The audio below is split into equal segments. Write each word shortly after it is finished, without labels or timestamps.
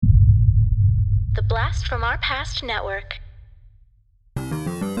The Blast from Our Past Network.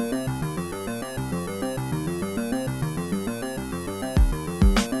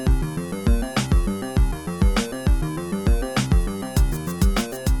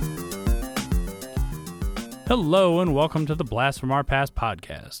 Hello and welcome to the Blast from Our Past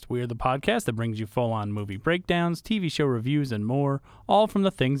podcast. We are the podcast that brings you full-on movie breakdowns, TV show reviews, and more, all from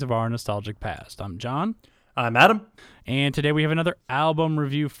the things of our nostalgic past. I'm John. I'm Adam. And today we have another album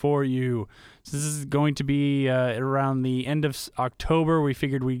review for you. So this is going to be around the end of October. We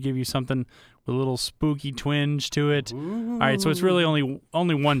figured we'd give you something with a little spooky twinge to it. Ooh. All right, so it's really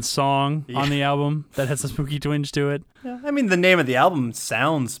only one song on the album that has a spooky twinge to it. Yeah, I mean, the name of the album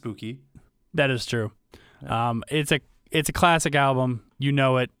sounds spooky. That is true. It's a classic album. You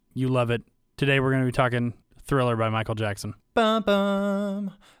know it. You love it. Today we're going to be talking Thriller by Michael Jackson. Bum,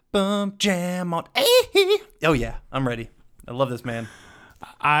 bum, bum, jam on. Oh, yeah. I'm ready. I love this man.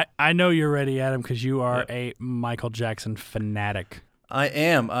 I know you're ready, Adam, because you are a Michael Jackson fanatic. I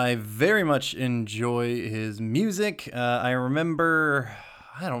am. I very much enjoy his music. I don't remember.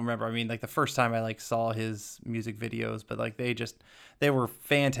 I mean, like the first time I saw his music videos, but they were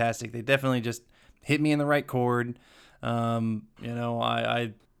fantastic. They definitely just hit me in the right chord. It's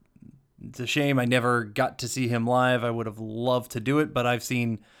a shame I never got to see him live. I would have loved to do it, but I've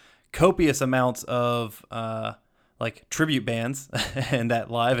seen copious amounts of tribute bands and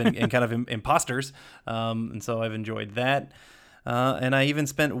that live and kind of imposters. And so I've enjoyed that. And I even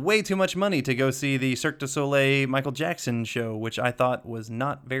spent way too much money to go see the Cirque du Soleil Michael Jackson show, which I thought was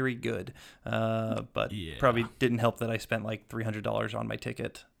not very good. But probably didn't help that I spent like $300 on my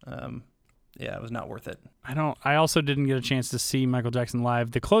ticket. It was not worth it. I also didn't get a chance to see Michael Jackson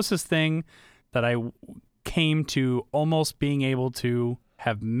live. The closest thing that I came to almost being able to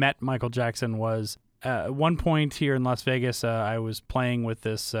have met Michael Jackson was at one point here in Las Vegas. I was playing with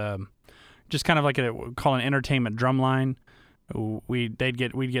this, just kind of like call an entertainment drumline. We'd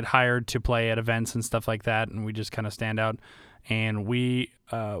get hired to play at events and stuff like that, and we just kind of stand out. And we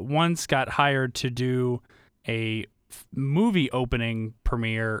once got hired to do a movie opening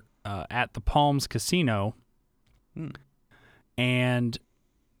premiere at the Palms Casino, and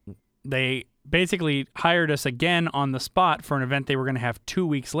they basically hired us again on the spot for an event they were going to have 2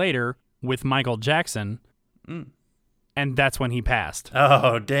 weeks later with Michael Jackson, and that's when he passed.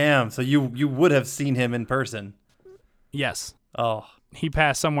 Oh, damn. So you would have seen him in person. Yes. Oh. He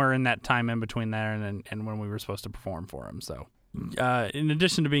passed somewhere in that time in between there and when we were supposed to perform for him. So, in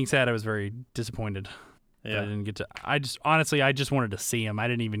addition to being sad, I was very disappointed. Yeah. I didn't get to. I just wanted to see him. I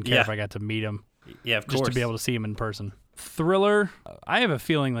didn't even care if I got to meet him. Yeah, of course. Just to be able to see him in person. Thriller. I have a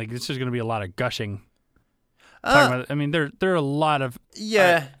feeling like it's just going to be a lot of gushing. There are a lot of.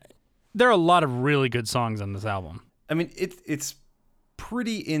 Yeah. There are a lot of really good songs on this album. I mean, it's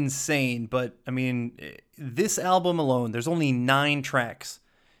pretty insane, but I mean, this album alone, there's only 9 tracks.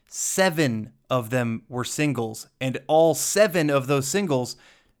 7 of them were singles, and all 7 of those singles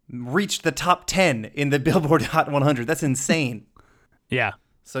reached the top 10 in the Billboard Hot 100. That's insane. Yeah.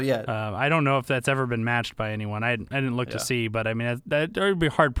 So yeah, I don't know if that's ever been matched by anyone. I didn't look to see, but I mean, that would be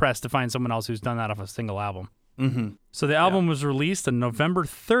hard pressed to find someone else who's done that off a single album. Mm-hmm. So the album was released on November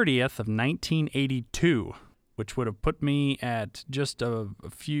 30th of 1982, which would have put me at just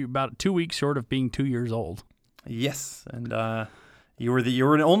about 2 weeks short of being 2 years old. Yes, and you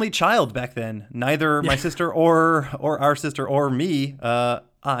were an only child back then. Neither my sister or our sister or me,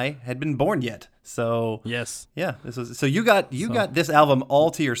 I had been born yet. So yes, yeah, you got this album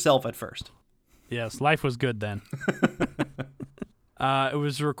all to yourself at first. Yes, life was good then. It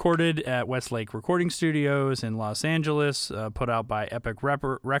was recorded at Westlake Recording Studios in Los Angeles, put out by Epic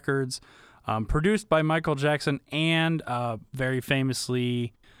Records, produced by Michael Jackson and very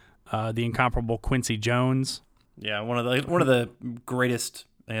famously the incomparable Quincy Jones. Yeah, one of the greatest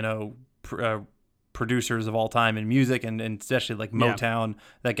producers of all time in music, and especially like Motown. Yeah.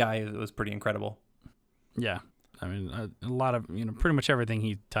 That guy was pretty incredible. Yeah, I mean a lot of pretty much everything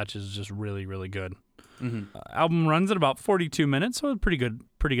he touches is just really, really good. Mm-hmm. Album runs at about 42 minutes, so pretty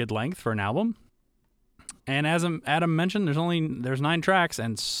good length for an album. And as Adam mentioned, there's 9 tracks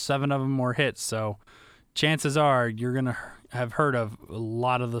and 7 of them were hits. So chances are you're gonna have heard of a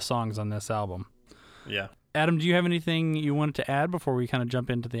lot of the songs on this album. Yeah. Adam, do you have anything you wanted to add before we kind of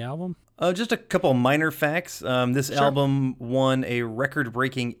jump into the album? Just a couple minor facts. This album won a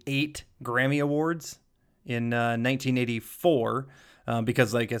record-breaking 8 Grammy Awards in 1984.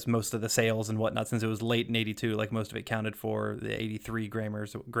 Because I guess most of the sales and whatnot, since it was late in 82, like most of it counted for the 83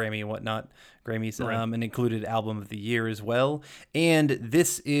 Grammy and whatnot, Grammys, right. And included Album of the Year as well. And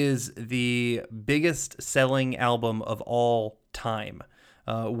this is the biggest selling album of all time.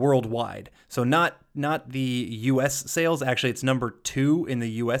 worldwide. So not the U.S. sales. Actually, it's number 2 in the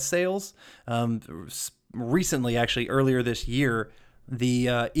U.S. sales. Recently, actually, earlier this year,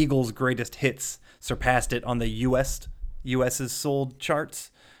 the Eagles' Greatest Hits surpassed it on the U.S.'s sold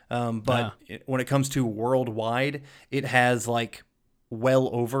charts. When it comes to worldwide, it has like well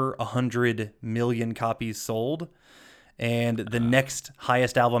over 100 million copies sold. And the next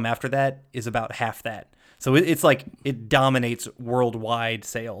highest album after that is about half that. So it's like it dominates worldwide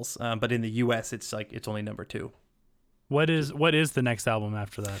sales. But in the U.S., it's only number 2. What is the next album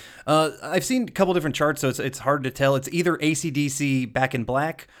after that? I've seen a couple different charts, so it's hard to tell. It's either AC/DC Back in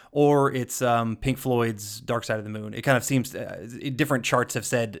Black or it's Pink Floyd's Dark Side of the Moon. It kind of seems different charts have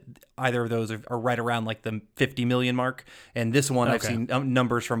said either of those are right around like the 50 million mark. And this one I've seen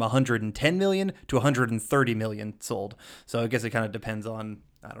numbers from 110 million to 130 million sold. So I guess it kind of depends on,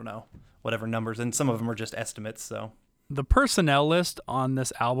 I don't know, whatever numbers. And some of them are just estimates, so... The personnel list on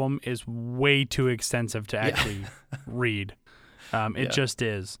this album is way too extensive to actually read. It just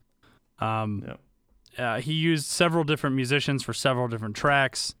is. He used several different musicians for several different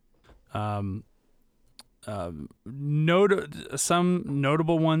tracks. Some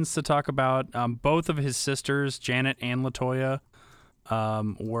notable ones to talk about. Both of his sisters, Janet and LaToya,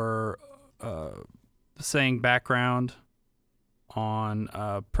 were saying background on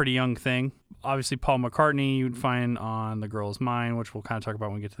a Pretty Young Thing. Obviously, Paul McCartney you'd find on The Girl's Mind, which we'll kind of talk about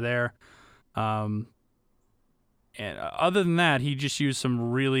when we get to there. And other than that, he just used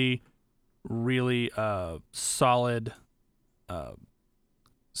some really, really solid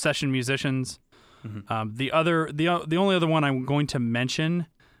session musicians. Mm-hmm. The only other one I'm going to mention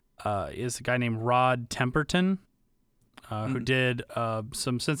is a guy named Rod Temperton, who did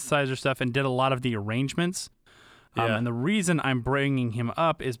some synthesizer stuff and did a lot of the arrangements. And the reason I'm bringing him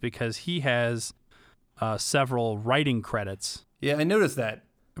up is because he has several writing credits. Yeah, I noticed that.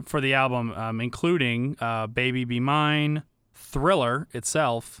 For the album, including Baby Be Mine, Thriller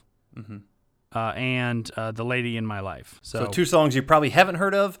itself, and The Lady in My Life. So 2 songs you probably haven't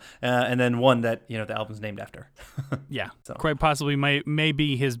heard of, and then one that the album's named after. Yeah, quite possibly may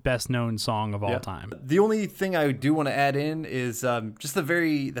be his best-known song of all time. The only thing I do want to add in is just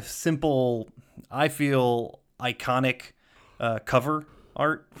the simple, I feel... iconic cover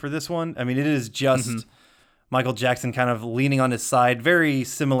art for this one. I mean, it is just Michael Jackson kind of leaning on his side, very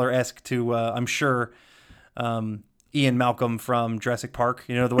similar-esque to, I'm sure, Ian Malcolm from Jurassic Park.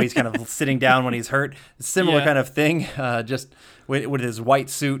 The way he's kind of sitting down when he's hurt. Similar kind of thing, just with his white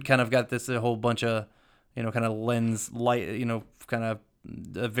suit, kind of got this a whole bunch of, kind of lens light, kind of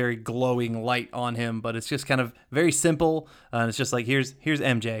a very glowing light on him, but it's just kind of very simple. And it's just like, here's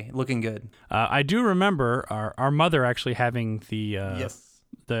MJ looking good. I do remember our mother actually having the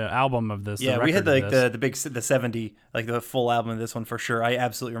album of this. Yeah, we had the 70, like the full album of this one for sure. I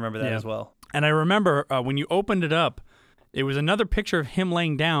absolutely remember that as well. And I remember when you opened it up, it was another picture of him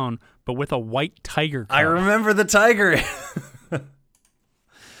laying down, but with a white tiger cub. I remember the tiger.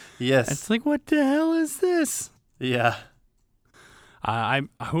 Yes. It's like, what the hell is this? Yeah.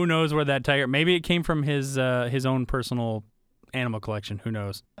 Who knows where that tiger? Maybe it came from his own personal animal collection. Who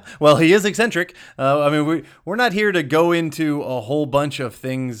knows? Well, he is eccentric. I mean, we're not here to go into a whole bunch of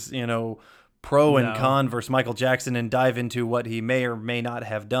things, pro and con versus Michael Jackson, and dive into what he may or may not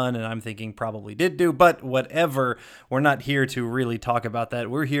have done. And I'm thinking probably did do, but whatever. We're not here to really talk about that.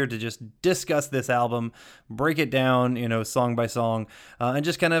 We're here to just discuss this album, break it down, song by song, and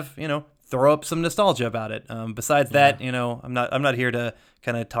just kind of, throw up some nostalgia about it. Besides that, I'm not here to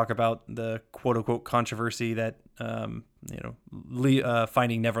kind of talk about the quote unquote controversy that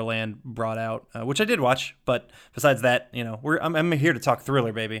Finding Neverland brought out, which I did watch. But besides that, I'm here to talk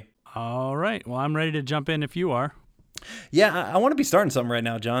Thriller, baby. All right. Well, I'm ready to jump in if you are. Yeah, I want to be starting something right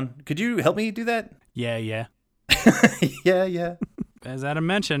now, John. Could you help me do that? Yeah. Yeah. As Adam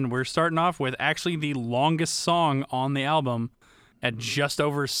mentioned, we're starting off with actually the longest song on the album at just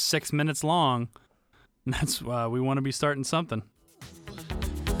over 6 minutes long. And that's why we want to be starting something. I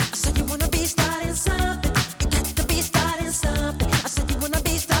said you want to be starting something. You got to be starting something. I said you want to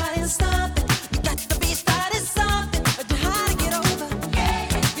be starting something. You got to be starting something. You're hard to get over.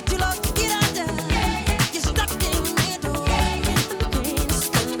 You're too low to get under. You're stuck in the middle. And the pain is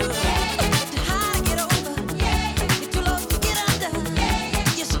thunder. You're hard to get over. You're too low to get under.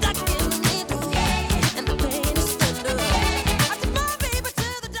 You're stuck in the middle. And the pain is thunder.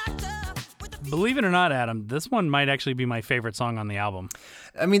 Believe it or not, Adam, this one might actually be my favorite song on the album.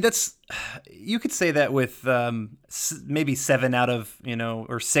 I mean, you could say that with maybe 7 out of,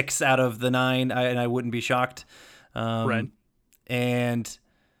 or 6 out of the 9, and I wouldn't be shocked. Right. And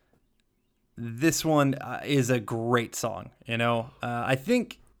this one is a great song. I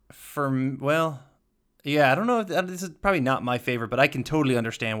think yeah, I don't know if this is probably not my favorite, but I can totally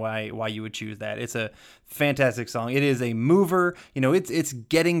understand why you would choose that. It's a fantastic song. It is a mover. It's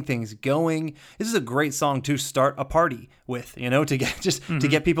getting things going. This is a great song to start a party with. To get to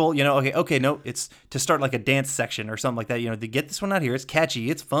get people. Okay, no, it's to start like a dance section or something like that. To get this one out here. It's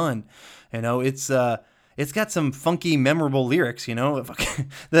catchy. It's fun. It's got some funky, memorable lyrics,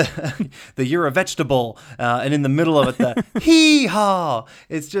 the you're a vegetable, and in the middle of it, the hee-haw.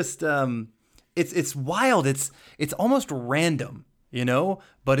 It's just, it's wild. It's almost random,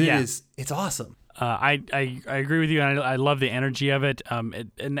 but it's awesome. I agree with you, and I love the energy of it. And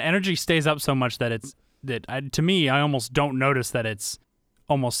the energy stays up so much that to me, I almost don't notice that it's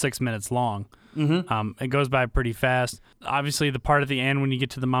almost 6 minutes long. Mm-hmm. It goes by pretty fast. Obviously, the part at the end when you get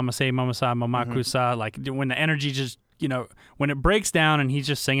to the mama say, mama sa, mama kusa, like when the energy just, when it breaks down and he's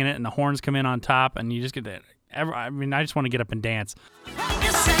just singing it and the horns come in on top and you just get that. I just want to get up and dance.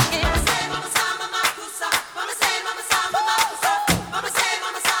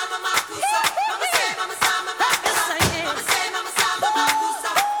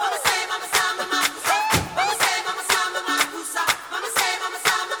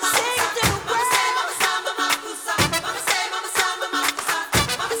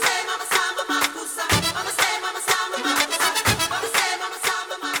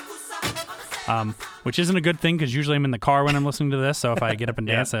 Which isn't a good thing because usually I'm in the car when I'm listening to this. So if I get up and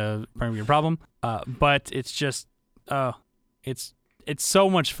dance, probably be a problem. But it's just, it's so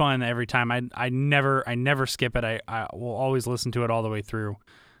much fun every time. I never skip it. I will always listen to it all the way through.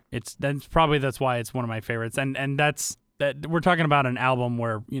 That's why it's one of my favorites. And that's that we're talking about an album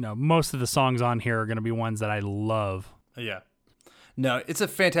where most of the songs on here are going to be ones that I love. Yeah, no, it's a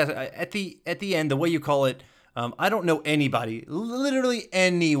fantastic. At the end, the way you call it, I don't know anybody, literally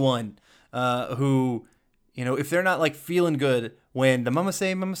anyone. Who, if they're not like feeling good when the mama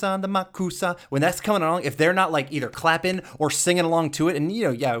say, mama san, the makusa, when that's coming along, if they're not like either clapping or singing along to it, and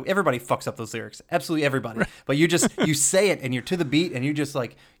everybody fucks up those lyrics, absolutely everybody. Right. But you say it and you're to the beat and you just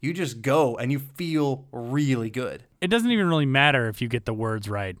go and you feel really good. It doesn't even really matter if you get the words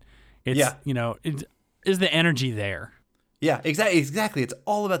right. Is the energy there? Yeah, exactly. It's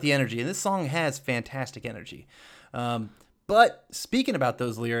all about the energy, and this song has fantastic energy. But speaking about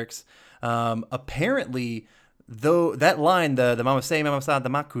those lyrics. Apparently, though that line, the mama say, mama sa, the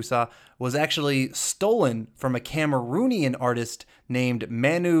makusa, was actually stolen from a Cameroonian artist named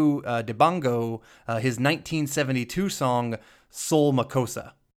Manu Dibango, his 1972 song, Soul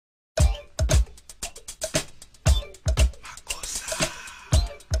Makossa.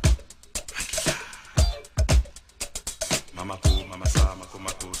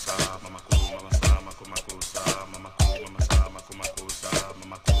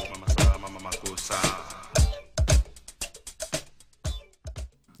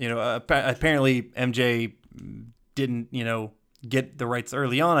 Apparently MJ didn't, get the rights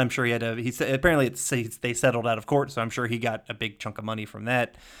early on. I'm sure he had apparently they settled out of court, so I'm sure he got a big chunk of money from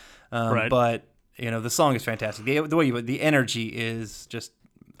that. Right. But, the song is fantastic. The energy is just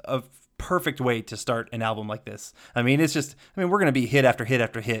a perfect way to start an album like this. We're going to be hit after hit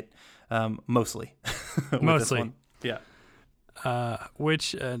after hit, mostly. Mostly. Yeah.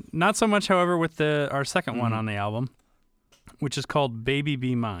 Which, not so much, however, with our second one on the album, which is called Baby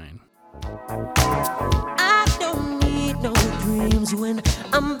Be Mine. I don't need no dreams when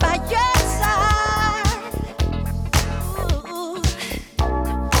I'm by your side. Ooh.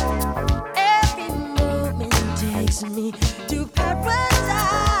 Every moment takes me to paradise.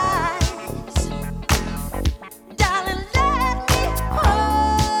 Darling, let me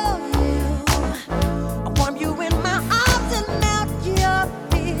hold you. I warm you in my arms and melt your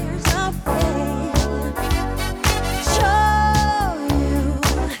fears away.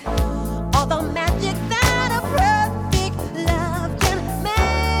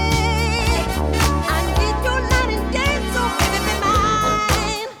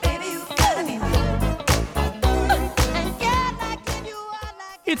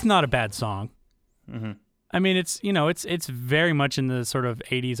 It's not a bad song. Mm-hmm. It's very much in the sort of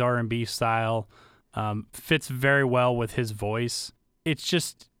 80s R&B style. Fits very well with his voice. It's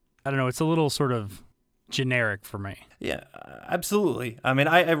just, I don't know, it's a little sort of generic for me. Yeah, absolutely.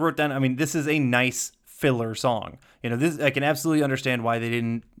 I wrote down, this is a nice filler song. This, I can absolutely understand why they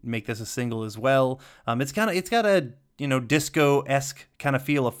didn't make this a single as well. It's got a disco-esque kind of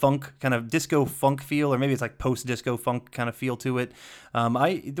feel, a funk, kind of disco funk feel, or maybe it's like post-disco funk kind of feel to it.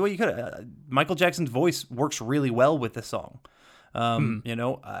 Michael Jackson's voice works really well with this song.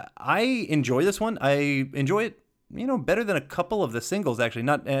 I enjoy this one. I enjoy it better than a couple of the singles, actually.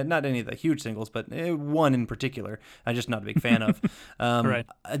 Not any of the huge singles, but one in particular I'm just not a big fan of. Right.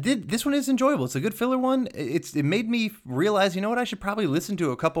 This one is enjoyable. It's a good filler one. It made me realize, you know what, I should probably listen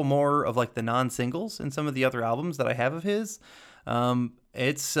to a couple more of like the non-singles in some of the other albums that I have of his.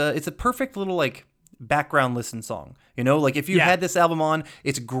 It's a perfect little like background listen song. Like if you had this album on,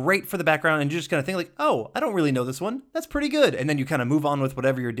 it's great for the background, and you're just kind of think like, oh, I don't really know this one. That's pretty good. And then you kind of move on with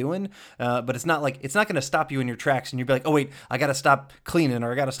whatever you're doing. But it's not going to stop you in your tracks, and you'll be like, oh wait, I got to stop cleaning,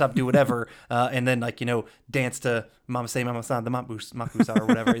 or I got to stop do whatever. And then like, dance to Mama Say Mama San, the Makusa or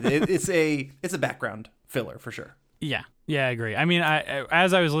whatever. It's a background filler for sure. Yeah, I agree. I mean,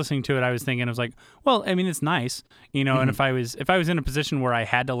 as I was listening to it, I was thinking, I was like, well, I mean, it's nice, and if I was in a position where I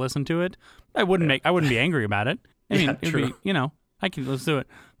had to listen to it, I wouldn't be angry about it. I mean, it'd true. be, I can listen to it,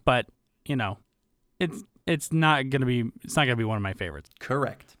 but it's not gonna be one of my favorites.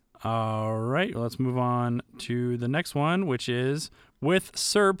 Correct. All right, well, let's move on to the next one, which is with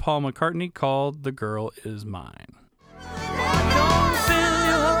Sir Paul McCartney, called "The Girl Is Mine." Don't fill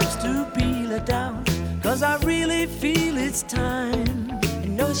your hopes to be let down, 'cause I really feel it's time. I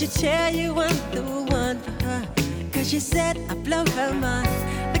know she'll tell you I'm the one for her, 'cause she said I blow her mind.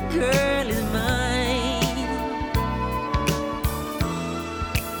 The girl is mine.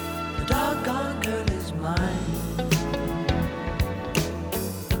 The doggone girl is mine.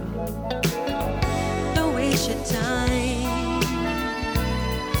 Don't waste your time,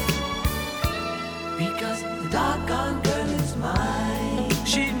 Because the doggone girl is mine.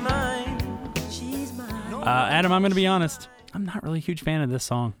 She's mine. she's mine. Adam, I'm gonna be honest. I'm not really a huge fan of this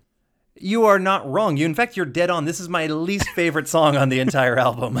song. You are not wrong. In fact, you're dead on. This is my least favorite song on the entire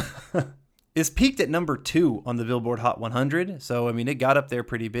album. It's peaked at number 2 on the Billboard Hot 100. So, I mean, it got up there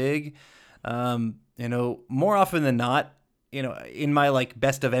pretty big. More often than not, in my like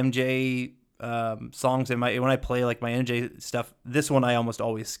best of MJ songs, when I play like my MJ stuff, this one I almost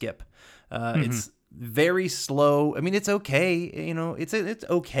always skip. It's very slow. I mean, it's okay. It's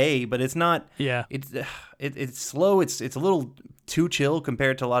okay, but it's not. Yeah. It's slow. It's a little too chill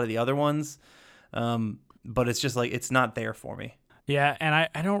compared to a lot of the other ones. But it's just like it's not there for me. Yeah, and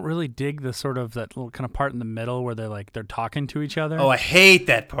I don't really dig the sort of that little kind of part in the middle where they're talking to each other. Oh, I hate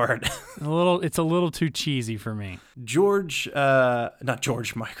that part. It's a little too cheesy for me. Not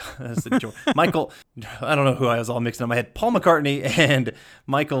George, Michael. That's George. Michael, I don't know who I was all mixing up in my head. Paul McCartney and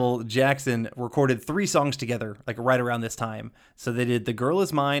Michael Jackson recorded 3 songs together, like right around this time. So they did "The Girl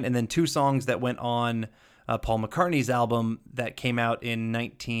Is Mine" and then 2 songs that went on Paul McCartney's album that came out in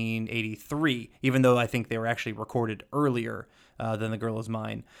 1983, even though I think they were actually recorded earlier than "The Girl Is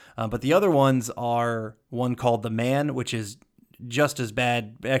Mine." But the other ones are one called "The Man," which is just as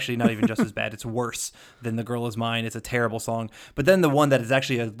bad, actually not even just as bad, it's worse than "The Girl Is Mine." It's a terrible song. But then the one that is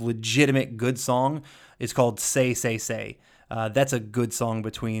actually a legitimate good song is called "Say, Say, Say." That's a good song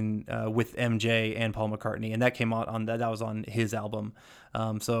with MJ and Paul McCartney, and that came out that was on his album.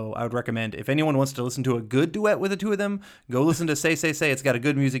 So I would recommend, if anyone wants to listen to a good duet with the two of them, go listen to "Say, Say, Say." It's got a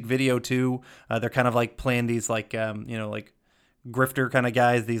good music video too. They're kind of like playing these like grifter kind of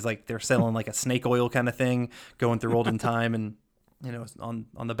guys. These like they're selling like a snake oil kind of thing, going through olden time, and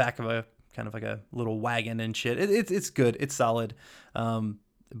on the back of a kind of like a little wagon and shit. It's good. It's solid.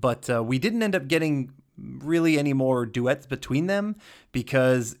 But we didn't end up getting really any more duets between them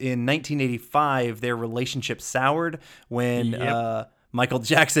because in 1985 their relationship soured when Michael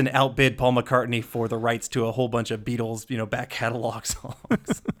Jackson outbid Paul McCartney for the rights to a whole bunch of Beatles, back catalog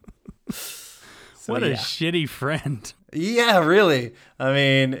songs. What a shitty friend. Yeah, really. I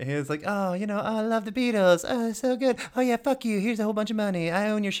mean, he was like, oh, I love the Beatles. Oh, so good. Oh, yeah, fuck you. Here's a whole bunch of money. I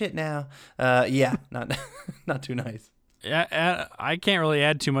own your shit now. Yeah, not too nice. Yeah, I can't really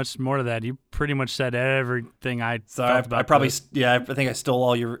add too much more to that. You pretty much said everything I felt about I probably, this. I think I stole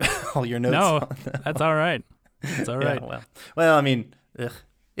all your notes. No, that's all right. It's all right. Yeah, well, I mean,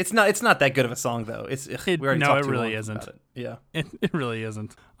 it's not that good of a song though. We already talked too long isn't. about it. Yeah, it really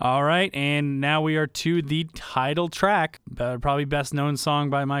isn't. All right, and now we are to the title track, probably best known song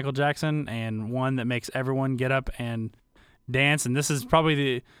by Michael Jackson, and one that makes everyone get up and dance. And this is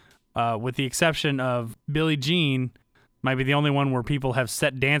probably with the exception of Billie Jean, might be the only one where people have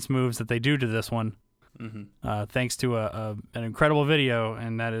set dance moves that they do to this one, thanks to an incredible video,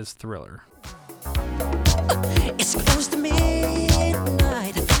 and that is Thriller. It's close to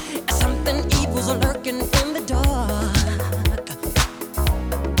midnight. Something evil's lurking in the dark.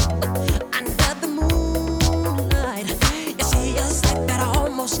 Under the moonlight, you see a sight that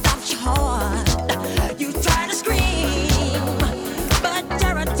almost stops your heart. You try to scream, but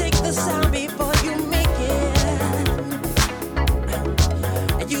terror takes the sound before you make it.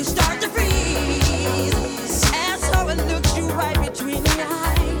 You start to freeze as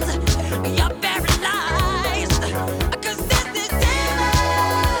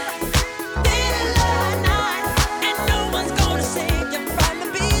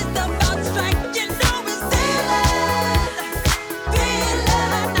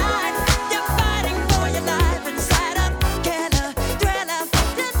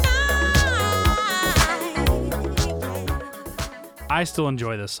I still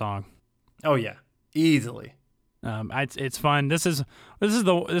enjoy this song. Oh yeah, easily. It's fun. This is one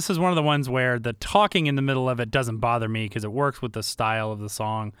of the ones where the talking in the middle of it doesn't bother me because it works with the style of the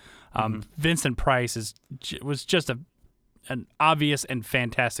song. Vincent Price was just an obvious and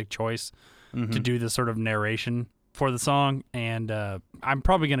fantastic choice to do this sort of narration for the song, and I'm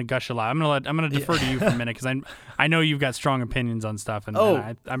probably gonna gush a lot. I'm gonna defer to you for a minute because I know you've got strong opinions on stuff, and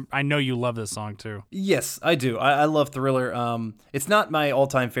I know you love this song too. Yes, I do. I love Thriller. It's not my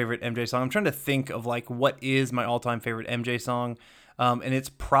all-time favorite MJ song. I'm trying to think of like what is my all-time favorite MJ song, and it's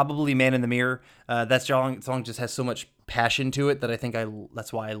probably "Man in the Mirror." That song just has so much passion to it that I think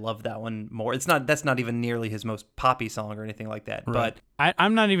that's why I love that one more. That's not even nearly his most poppy song or anything like that. Right. But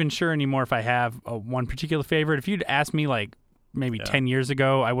I'm not even sure anymore if I have one particular favorite. If you'd asked me like maybe 10 years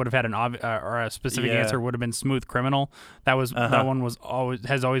ago, I would have had or a specific answer would have been "Smooth Criminal." That one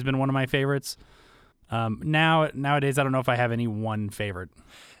has always been one of my favorites. Nowadays, I don't know if I have any one favorite.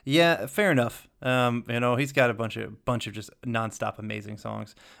 Yeah, fair enough. He's got a bunch of just nonstop amazing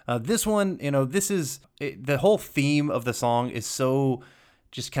songs. This one, the whole theme of the song is so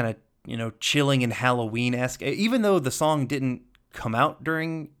just kind of, chilling and Halloween-esque. Even though the song didn't come out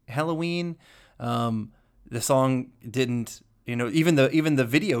during Halloween, the song didn't, even the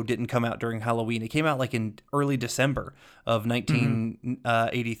video didn't come out during Halloween. It came out like in early December of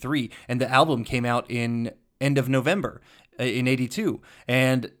 1983, and the album came out in end of November in 82,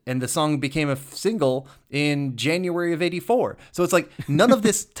 and the song became a single in January of 84. So it's like none of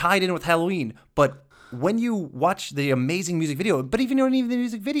this tied in with Halloween, but when you watch the amazing music video, but even the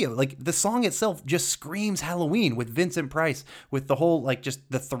music video, like the song itself just screams Halloween with Vincent Price, with the whole like just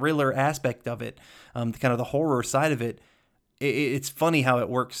the thriller aspect of it, kind of the horror side of it. It's funny how it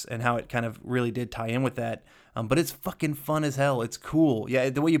works and how it kind of really did tie in with that. But it's fucking fun as hell. It's cool.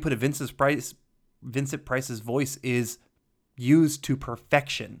 Yeah, the way you put it, Vincent Price's voice is used to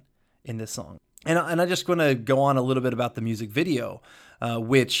perfection in this song. And I just want to go on a little bit about the music video,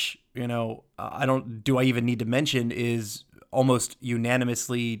 which, do I even need to mention is almost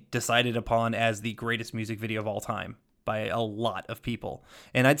unanimously decided upon as the greatest music video of all time by a lot of people.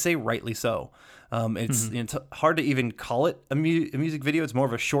 And I'd say rightly so. It's hard to even call it a music video. It's more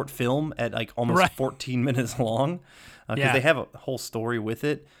of a short film at like almost 14 minutes long because they have a whole story with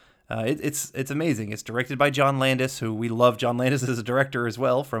it. It's amazing. It's directed by John Landis, who we love John Landis as a director as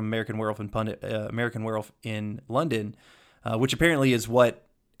well from American Werewolf in London, which apparently is what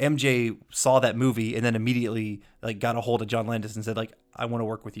MJ saw that movie and then immediately like got a hold of John Landis and said like, I want to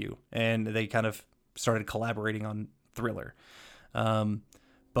work with you. And they kind of started collaborating on Thriller.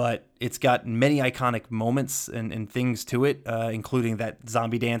 But it's got many iconic moments and things to it, including that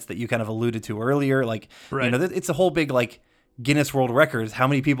zombie dance that you kind of alluded to earlier. Like, it's a whole big like Guinness World Records, how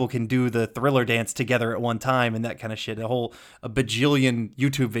many people can do the Thriller dance together at one time and that kind of shit. A bajillion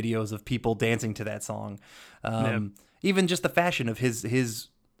YouTube videos of people dancing to that song. Even just the fashion of his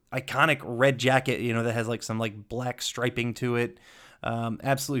iconic red jacket, that has like some like black striping to it.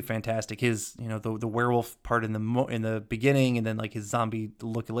 Absolutely fantastic. His, the werewolf part in the beginning and then like his zombie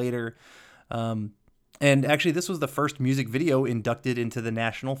look later. And actually this was the first music video inducted into the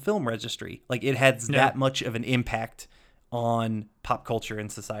National Film Registry. Like it had that much of an impact on pop culture and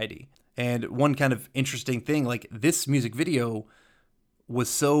society. And one kind of interesting thing, like this music video was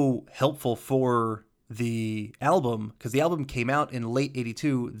so helpful for the album because the album came out in late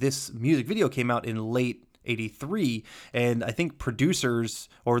 82. This music video came out in late 83. And I think producers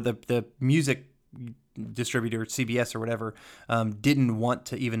or the music distributor, CBS or whatever, didn't want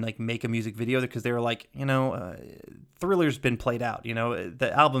to even like make a music video because they were like, Thriller's been played out.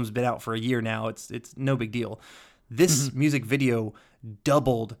 The album's been out for a year now. It's no big deal. This music video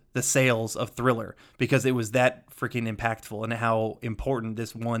doubled the sales of Thriller because it was that freaking impactful and how important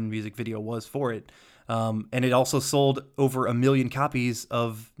this one music video was for it. And it also sold over 1 million copies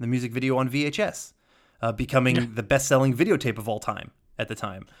of the music video on VHS, becoming the best-selling videotape of all time at the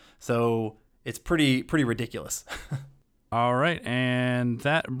time. So it's pretty ridiculous. All right, and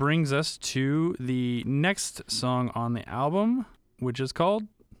that brings us to the next song on the album, which is called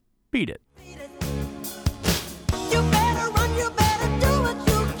Beat It. You better run, you better do what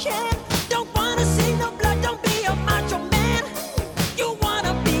you can. Don't wanna see no blood, don't be a macho man. You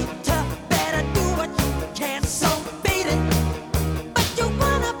wanna be tough, better do what you can. So beat it. But you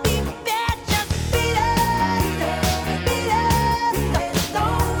wanna be bad, just beat it. Beat it. No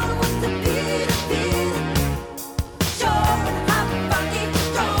one wants to beat it. Showing how funky,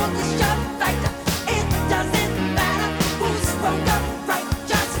 strong is your factor. It doesn't matter who's wrong or right,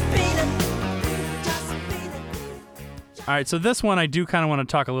 just beat it. Just beat it. All right, so this one I do kind of want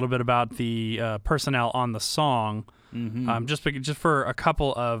to talk a little bit about the personnel on the song. Just for a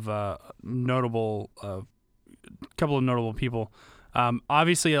couple of notable people.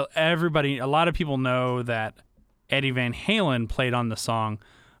 Obviously, a lot of people know that Eddie Van Halen played on the song,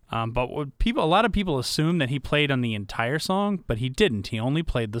 but a lot of people assume that he played on the entire song, but he didn't. He only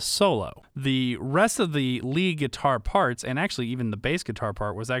played the solo. The rest of the lead guitar parts, and actually even the bass guitar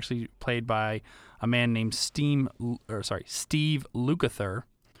part, was actually played by a man named Steve Lukather,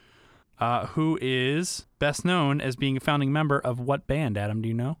 who is best known as being a founding member of what band, Adam? Do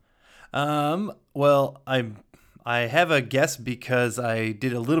you know? Well, I have a guess because I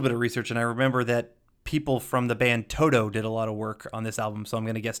did a little bit of research, and I remember that people from the band Toto did a lot of work on this album, so I'm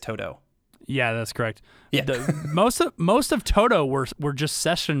going to guess Toto. Yeah, that's correct. Yeah. Most of Toto were just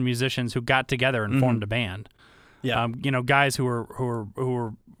session musicians who got together and formed a band. Yeah. Guys who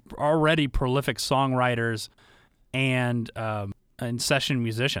were already prolific songwriters and session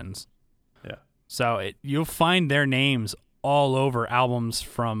musicians. Yeah. So you'll find their names all over albums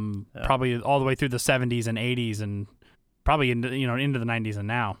from probably all the way through the 70s and 80s and probably into the 90s and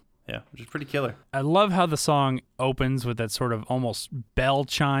now. Yeah, which is pretty killer. I love how the song opens with that sort of almost bell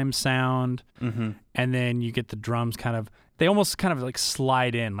chime sound, and then you get the drums they almost kind of like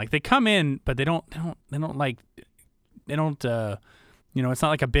slide in, like they come in, but it's not like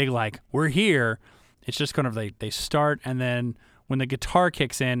a big like we're here. It's just kind of they start, and then when the guitar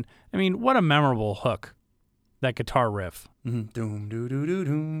kicks in, I mean, what a memorable hook, that guitar riff. Doom doo doo doo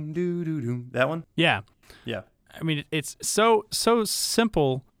doom doo doo doom. That one? Yeah. Yeah. I mean, it's so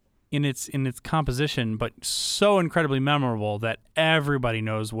simple in its composition, but so incredibly memorable that everybody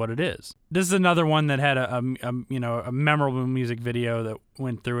knows what it is. This is another one that had a memorable music video that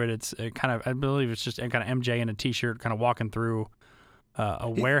went through it. It's I believe it's just kind of MJ in a t-shirt kind of walking through a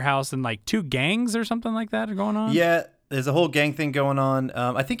warehouse, and like two gangs or something like that are going on. Yeah, there's a whole gang thing going on.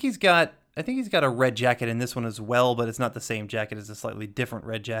 I think he's got a red jacket in this one as well, but it's not the same jacket. It's a slightly different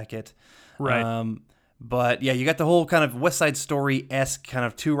red jacket. Right. But yeah, you got the whole kind of West Side Story-esque kind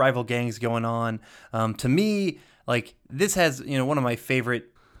of two rival gangs going on. To me, like, this has, one of my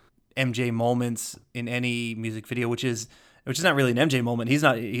favorite MJ moments in any music video, which is not really an MJ moment. He's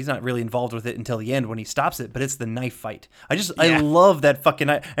not really involved with it until the end when he stops it, but it's the knife fight. I love that fucking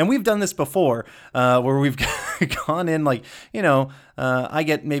knife. And we've done this before, where we've gone in like, I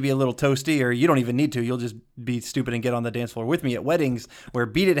get maybe a little toasty, or you don't even need to. You'll just be stupid and get on the dance floor with me at weddings where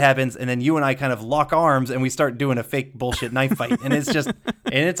Beat It happens, and then you and I kind of lock arms and we start doing a fake bullshit knife fight, and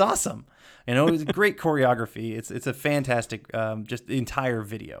it's awesome. It's great choreography. It's a fantastic, just the entire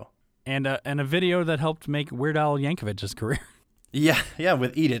video. And a video that helped make Weird Al Yankovic's career. Yeah,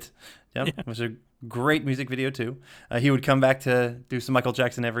 with Eat It. Yep. Yeah. It was a great music video too. He would come back to do some Michael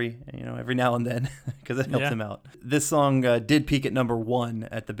Jackson every now and then because it helped him out. This song did peak at number 1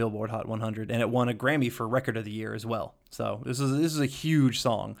 at the Billboard Hot 100, and it won a Grammy for Record of the Year as well. So this is a huge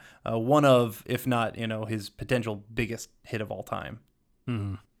song, one of, if not, his potential biggest hit of all time.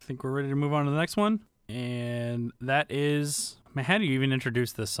 I think we're ready to move on to the next one, and that is. Man, how do you even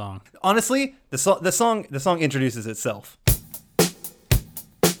introduce this song? Honestly, the song introduces itself.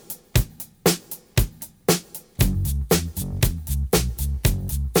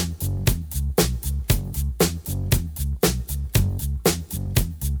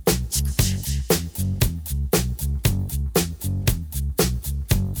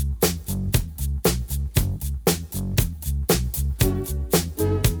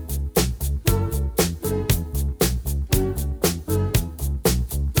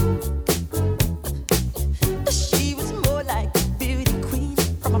 She was more like a beauty queen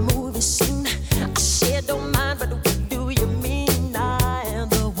from a movie scene. I said, don't mind, but what do you mean? I am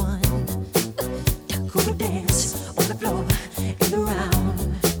the one who would dance on the floor and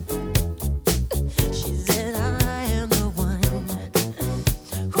around. She said, I am the one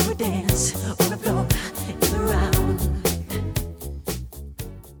who would dance on the floor and around.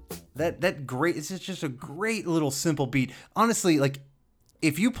 That great. It's just a great little simple beat. Honestly, like,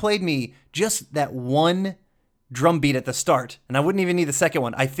 if you played me just that one drum beat at the start, and I wouldn't even need the second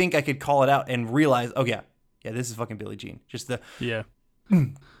one, I think I could call it out and realize, oh yeah, this is fucking Billie Jean. Just the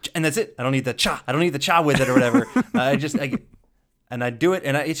and that's it. I don't need the cha. I don't need the cha with it or whatever. I do it,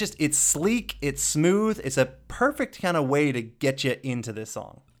 and it's sleek, it's smooth, it's a perfect kind of way to get you into this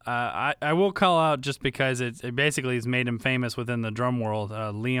song. I will call out just because it basically has made him famous within the drum world.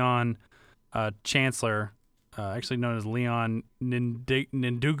 Leon Chancellor, actually known as Leon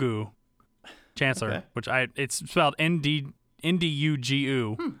Ndugu Chancellor, Okay. which it's spelled Ndugu.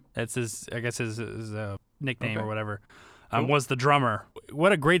 That's his nickname or whatever. Was the drummer.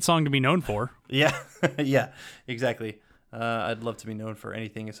 What a great song to be known for. Yeah, yeah, exactly. I'd love to be known for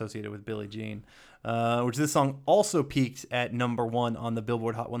anything associated with Billie Jean. Which this song also peaked at number 1 on the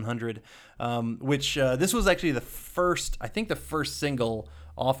Billboard Hot 100, which this was actually the first single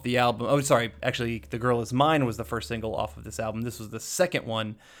off the album. Oh, sorry, actually, The Girl Is Mine was the first single off of this album. This was the second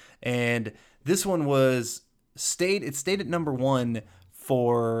one, and this one stayed at number 1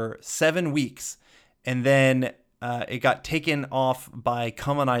 for 7 weeks, and then it got taken off by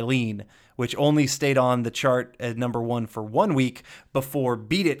Come On Eileen, which only stayed on the chart at number 1 for 1 week before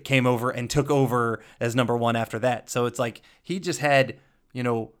Beat It came over and took over as number 1 after that. So it's like he just had,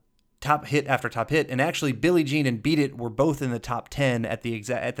 top hit after top hit. And actually, Billie Jean and Beat It were both in the top 10 at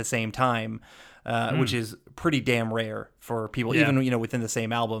the same time, which is pretty damn rare for people, even within the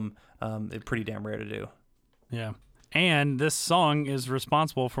same album. Pretty damn rare to do. Yeah. And this song is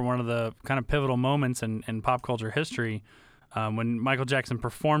responsible for one of the kind of pivotal moments in pop culture history. When Michael Jackson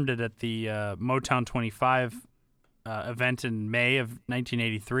performed it at the Motown 25 event in May of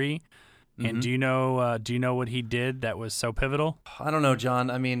 1983. And do you know what he did that was so pivotal? I don't know,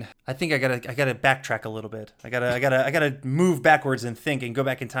 John. I mean, I think I gotta backtrack a little bit. I gotta move backwards and think and go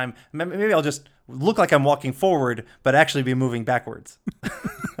back in time. Maybe I'll just look like I'm walking forward, but actually be moving backwards.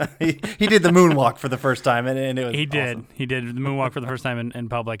 He did the moonwalk for the first time, and it was awesome. He did the moonwalk for the first time in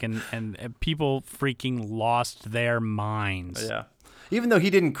public, and people freaking lost their minds. Yeah. Even though he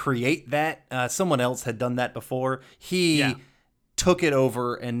didn't create that, someone else had done that before. He took it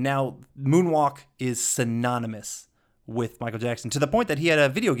over, and now moonwalk is synonymous with Michael Jackson, to the point that he had a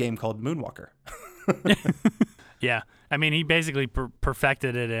video game called Moonwalker. Yeah. I mean, he basically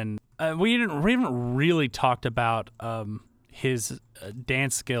perfected it, and we haven't really talked about his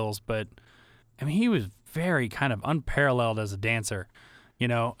dance skills, but I mean, he was very kind of unparalleled as a dancer.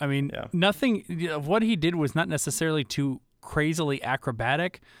 I mean, nothing of what he did was not necessarily too crazily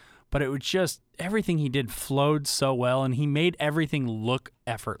acrobatic, but it was just everything he did flowed so well, and he made everything look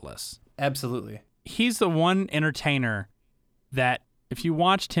effortless. Absolutely. He's the one entertainer that if you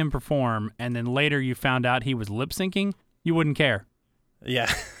watched him perform and then later you found out he was lip syncing, you wouldn't care.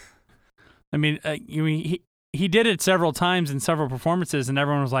 Yeah. I mean, he did it several times in several performances, and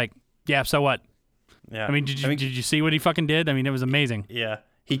everyone was like, "Yeah, so what?" Yeah. I mean, did you see what he fucking did? I mean, it was amazing. Yeah.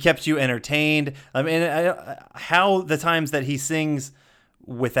 He kept you entertained. I mean, how the times that he sings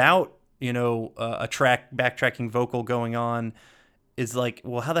without, a backtracking vocal going on is like,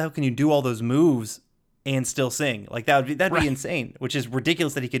 well, how the hell can you do all those moves and still sing? Like that'd be insane, which is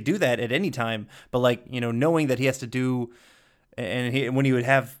ridiculous that he could do that at any time. But like, knowing that he has to do, and when he would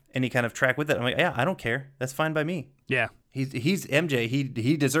have any kind of track with it, I'm like, yeah, I don't care. That's fine by me. Yeah. He's MJ.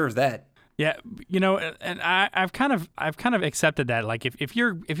 He deserves that. Yeah, and I've kind of accepted that. Like if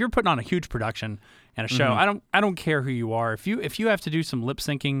you're putting on a huge production and a show, I don't care who you are. If you have to do some lip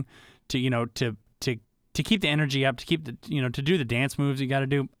syncing to keep the energy up, to keep the to do the dance moves you got to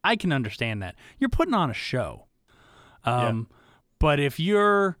do, I can understand that. You're putting on a show. But if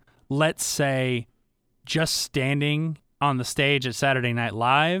you're, let's say, just standing on the stage at Saturday Night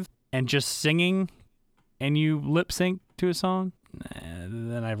Live and just singing, and you lip sync to a song,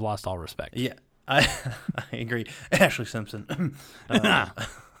 then I've lost all respect. Yeah, I agree. Ashley Simpson.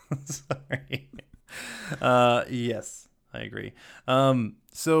 Sorry. Yes, I agree.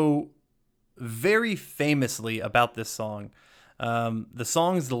 So very famously about this song, the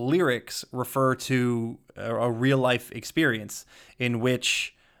song's lyrics refer to a real life experience in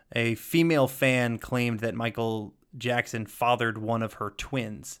which a female fan claimed that Michael Jackson fathered one of her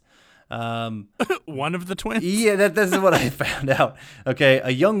twins. One of the twins? Yeah, that's what I found out. Okay,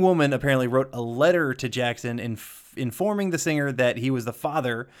 a young woman apparently wrote a letter to Jackson informing the singer that he was the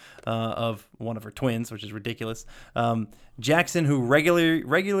father of one of her twins, which is ridiculous. Jackson, who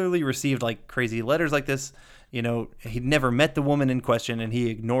regularly received like crazy letters like this, he'd never met the woman in question, and he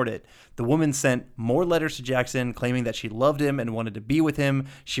ignored it. The woman sent more letters to Jackson claiming that she loved him and wanted to be with him.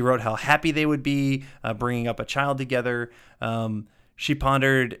 She wrote how happy they would be bringing up a child together. She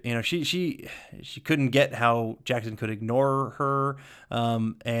pondered, she couldn't get how Jackson could ignore her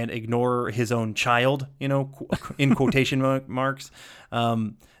and ignore his own child, in quotation marks.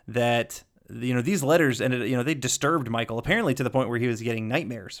 That these letters ended, they disturbed Michael apparently to the point where he was getting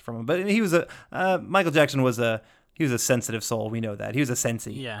nightmares from him. But he was Michael Jackson was a sensitive soul. We know that he was a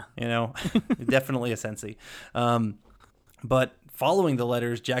sensi. Yeah, definitely a sensi. But following the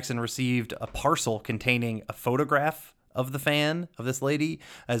letters, Jackson received a parcel containing a photograph of the fan, of this lady,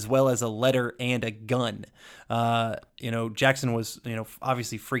 as well as a letter and a gun. Jackson was,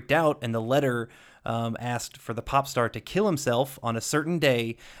 obviously freaked out, and the letter asked for the pop star to kill himself on a certain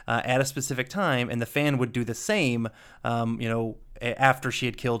day at a specific time, and the fan would do the same, after she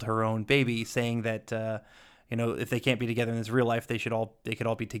had killed her own baby, saying that, if they can't be together in this real life, they could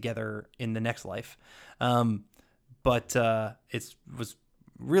all be together in the next life. But it was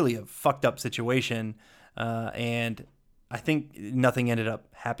really a fucked up situation, and I think nothing ended up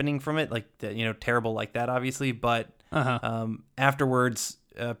happening from it, like terrible like that, obviously. But afterwards,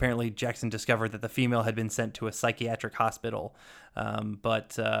 apparently Jackson discovered that the female had been sent to a psychiatric hospital.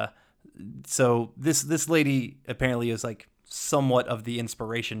 So this lady apparently is like somewhat of the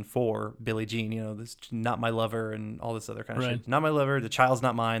inspiration for Billie Jean. This "Not My Lover" and all this other kind of shit. Not my lover, the child's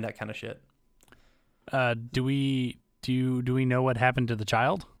not mine, that kind of shit. Do we know what happened to the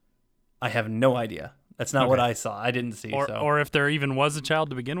child? I have no idea. That's not what I saw. I didn't see. Or if there even was a child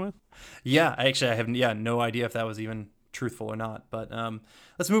to begin with? Yeah, I have no idea if that was even truthful or not. But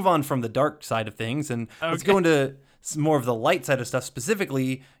let's move on from the dark side of things and let's go into more of the light side of stuff.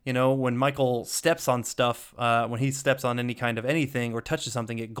 Specifically, when Michael steps on stuff, when he steps on any kind of anything or touches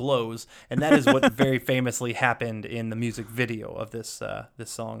something, it glows. And that is what very famously happened in the music video of this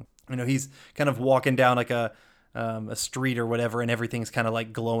song. He's kind of walking down like a street or whatever, and everything's kind of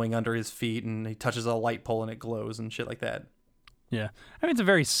like glowing under his feet, and he touches a light pole and it glows and shit like that. Yeah, I mean, it's a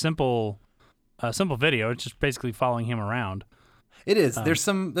very simple video. It's just basically following him around. It is. There's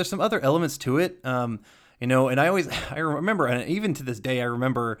some other elements to it. And I remember, and even to this day, I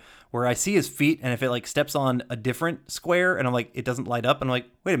remember where I see his feet, and if it like steps on a different square, and I'm like, it doesn't light up, and I'm like,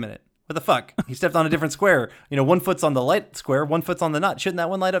 wait a minute. What the fuck? He stepped on a different square. One foot's on the light square, one foot's on the nut. Shouldn't that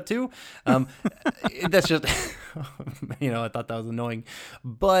one light up too? That's just, I thought that was annoying.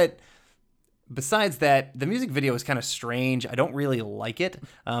 But besides that, the music video is kind of strange. I don't really like it.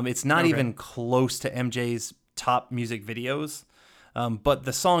 It's not even close to MJ's top music videos. But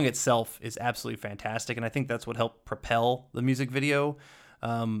the song itself is absolutely fantastic. And I think that's what helped propel the music video.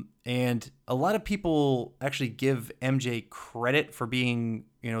 And a lot of people actually give MJ credit for being,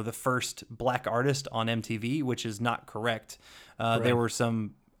 the first black artist on MTV, which is not correct. There were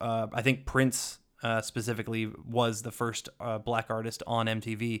some, I think Prince specifically was the first black artist on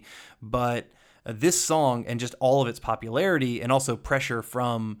MTV. But this song and just all of its popularity and also pressure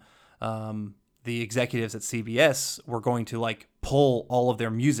from the executives at CBS were going to like pull all of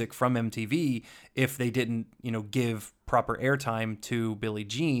their music from MTV if they didn't, give proper airtime to Billie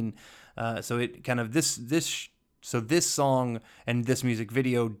Jean. So it kind of this song and this music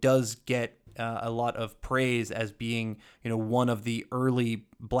video does get a lot of praise as being, one of the early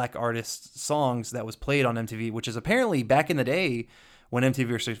black artist songs that was played on MTV, which is apparently back in the day when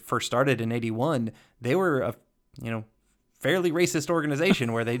MTV first started in 81, they were a, fairly racist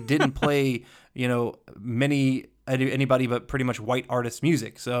organization where they didn't play, anybody but pretty much white artists'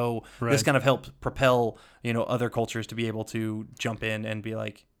 music. So this kind of helped propel, other cultures to be able to jump in and be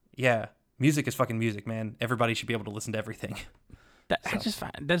like, yeah, music is fucking music, man. Everybody should be able to listen to everything. I just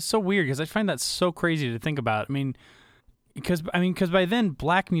find that's so weird because I find that so crazy to think about. I mean, because by then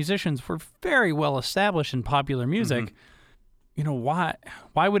black musicians were very well established in popular music. Mm-hmm. Why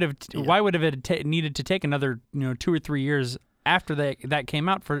would it needed to take another 2 or 3 years after that came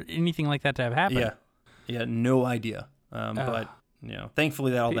out for anything like that to have happened? Yeah, no idea. But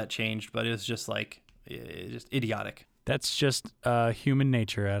thankfully all that changed. But it was just like just idiotic. That's just human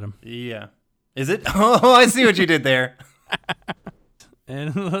nature, Adam. Yeah, is it? Oh, I see what you did there.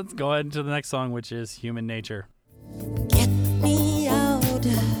 And let's go ahead into the next song, which is "Human Nature." Get me out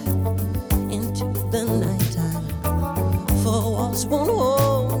into the nighttime, for walls won't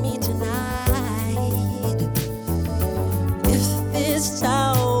hold me tonight. If this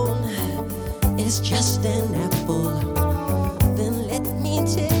town is just an apple, then let me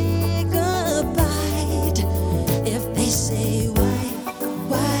take a bite. If they say why,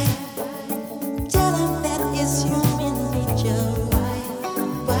 tell them that it's human nature.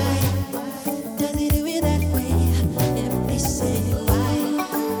 Why does it do it that way? If they say why,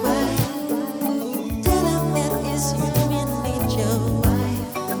 tell them that it's human nature.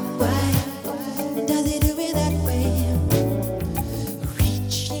 Why does it do it that way?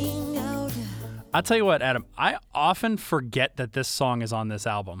 Reaching out. I'll tell you what, Adam, I often forget that this song is on this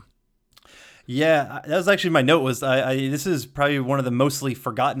album. Yeah, that was actually my note. This is probably one of the mostly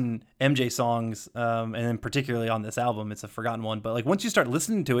forgotten MJ songs, and then particularly on this album, it's a forgotten one. But like once you start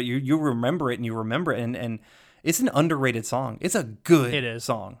listening to it, you remember it, and it's an underrated song. It's a good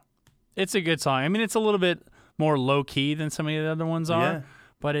song. It's a good song. I mean, it's a little bit more low key than some of the other ones are,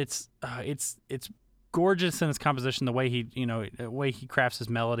 but it's gorgeous in its composition. The way he crafts his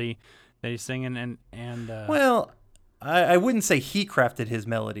melody that he's singing, and well, I wouldn't say he crafted his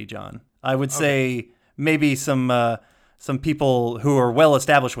melody, John. I would say maybe some people who are well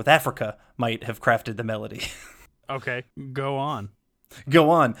established with Africa might have crafted the melody. Okay, go on. Go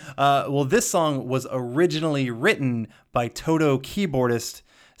on. Well, this song was originally written by Toto keyboardist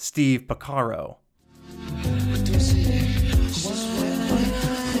Steve Porcaro.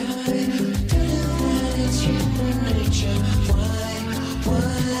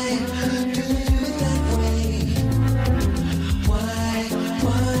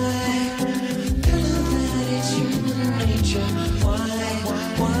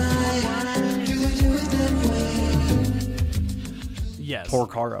 Yes.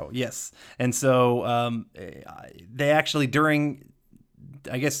 Porcaro, yes. And so they actually during,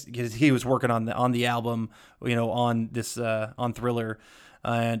 I guess, because he was working on the album, on this on Thriller,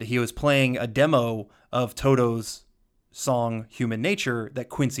 and he was playing a demo of Toto's song Human Nature that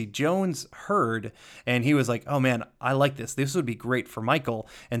Quincy Jones heard, and he was like, oh man, I like this. This would be great for Michael.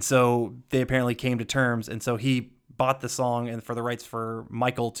 And so they apparently came to terms, and so he bought the song and for the rights for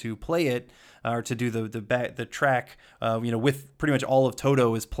Michael to play it, or to do the track, with pretty much all of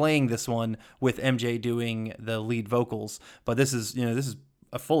Toto is playing this one with MJ doing the lead vocals. But this is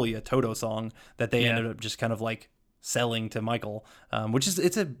fully a Toto song that they ended up just kind of like selling to Michael, which is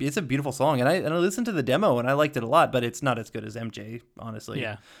it's a beautiful song, and I listened to the demo and I liked it a lot, but it's not as good as MJ, honestly.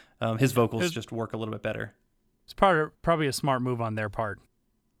 Yeah, his vocals just work a little bit better. It's probably a smart move on their part.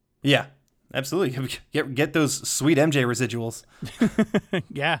 Yeah, absolutely. Get those sweet MJ residuals.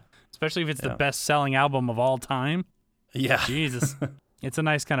 Yeah, especially if it's the best-selling album of all time. Yeah, Jesus, it's a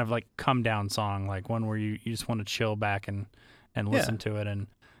nice kind of like come down song, like one where you just want to chill back and listen to it, and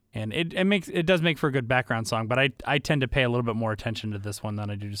it does make for a good background song. But I tend to pay a little bit more attention to this one than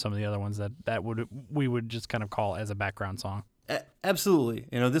I do to some of the other ones that we would just kind of call as a background song. Absolutely.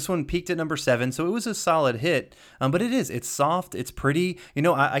 This one peaked at number 7, so it was a solid hit. But it's soft, it's pretty.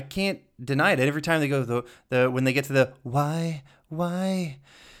 I can't deny it. Every time they go when they get to the why,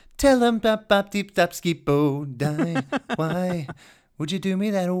 tell them bop bop deep stop skip bo die, why would you do me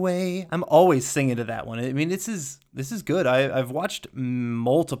that way? I'm always singing to that one. I mean, this is good. I've watched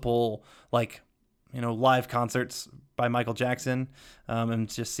multiple live concerts by Michael Jackson, and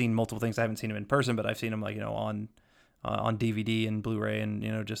just seen multiple things. I haven't seen him in person, but I've seen him on DVD and Blu-ray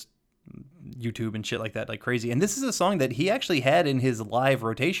and just YouTube and shit like that, like crazy. And this is a song that he actually had in his live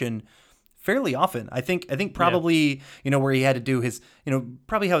rotation fairly often. I think probably, where he had to do his,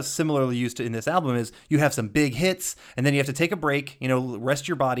 probably how it's similarly used to in this album is you have some big hits and then you have to take a break, rest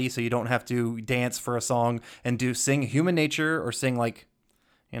your body so you don't have to dance for a song and sing Human Nature or sing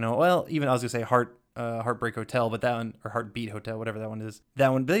even I was gonna say Heartbreak Hotel, but that one, or Heartbeat Hotel, whatever that one is.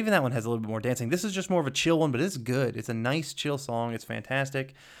 That one, but even that one has a little bit more dancing. This is just more of a chill one, but it's good. It's a nice chill song. It's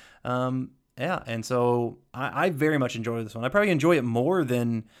fantastic. And so I very much enjoy this one. I probably enjoy it more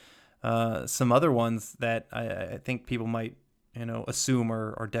than some other ones that I think people might assume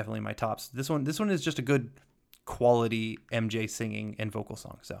are definitely my tops. This one is just a good quality MJ singing and vocal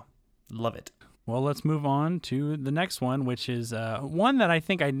song. So love it. Well, let's move on to the next one, which is one that I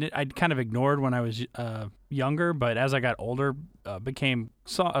think I'd kind of ignored when I was younger, but as I got older, became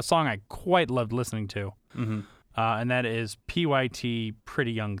a song I quite loved listening to. Mm-hmm. And that is PYT,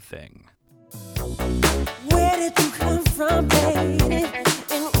 Pretty Young Thing. Where did you come from, baby?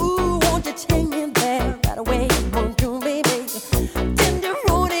 And ooh, won't you take me there right away? Won't you, baby?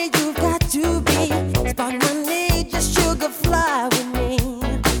 Tenderoni, you've got to be. Spot my need, just sugar fly with me.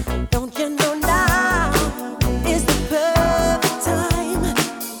 Don't you know now is the perfect time?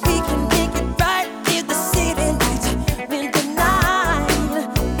 We can make it right in the city lights. When the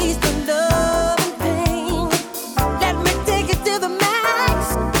night is the love and pain. Let me take it to the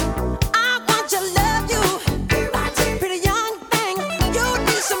max. I want to love you, pretty young thing. You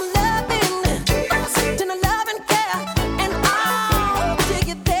need some loving, to the love and care, and I'll take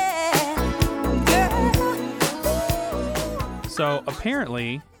it there, girl. So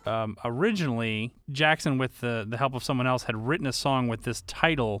apparently, originally, Jackson, with the help of someone else, had written a song with this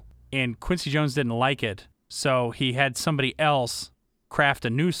title, and Quincy Jones didn't like it, so he had somebody else craft a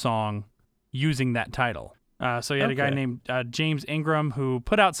new song using that title. So he had a guy named James Ingram who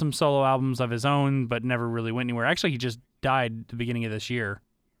put out some solo albums of his own, but never really went anywhere. Actually, he just died at the beginning of this year.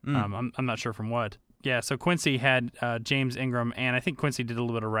 I'm not sure from what. Yeah, so Quincy had James Ingram, and I think Quincy did a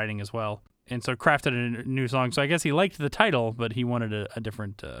little bit of writing as well, and so crafted a new song. So I guess he liked the title, but he wanted a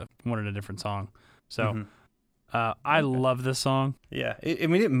different song. So I love this song. Yeah,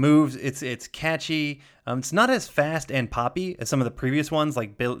 it moves. It's catchy. It's not as fast and poppy as some of the previous ones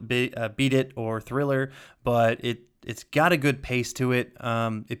like Beat It or Thriller, but it's got a good pace to it.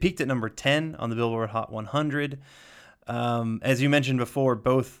 It peaked at number 10 on the Billboard Hot 100. As you mentioned before,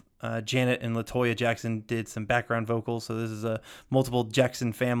 both Janet and LaToya Jackson did some background vocals, so this is a multiple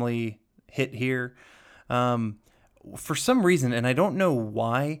Jackson family hit here. for some reason, and I don't know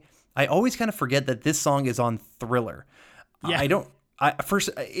why, I always kind of forget that this song is on Thriller. Yeah.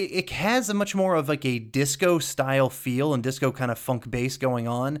 It has a much more of like a disco style feel and disco kind of funk bass going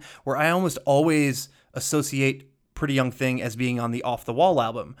on, where I almost always associate Pretty Young Thing as being on the Off the Wall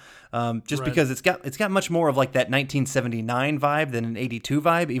album, just because it's got much more of like that 1979 vibe than an 82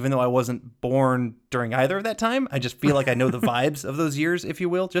 vibe. Even though I wasn't born during either of that time, I just feel like I know the vibes of those years, if you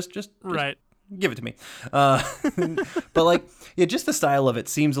will. Just Right. give it to me. But like, yeah, just the style of it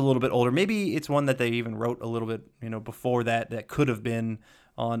seems a little bit older. Maybe it's one that they even wrote a little bit, before that could have been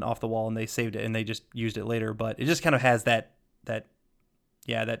on Off the Wall, and they saved it and they just used it later. But it just kind of has that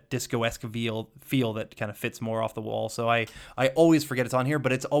disco-esque feel that kind of fits more Off the Wall. So I always forget it's on here,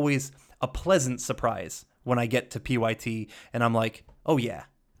 but it's always a pleasant surprise when I get to PYT and I'm like, oh yeah,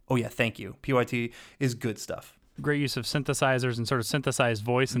 thank you. PYT is good stuff. Great use of synthesizers and sort of synthesized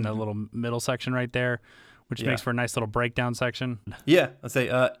voice in that little middle section right there, which makes for a nice little breakdown section. Yeah, let's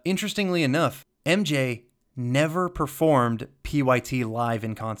say, interestingly enough, MJ never performed PYT live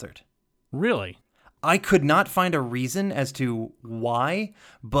in concert. Really? I could not find a reason as to why,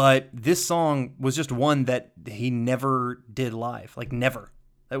 but this song was just one that he never did live, like never,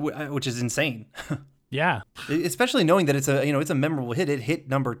 which is insane. Yeah. Especially knowing that it's a memorable hit. It hit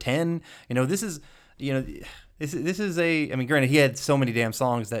number 10. This is I mean, granted, he had so many damn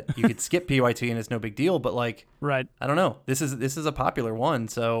songs that you could skip PYT and it's no big deal, but like, Right. I don't know. This is a popular one,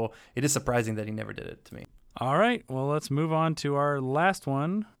 so it is surprising that he never did it to me. All right. Well, let's move on to our last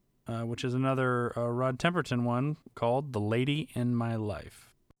one, which is another Rod Temperton one called The Lady in My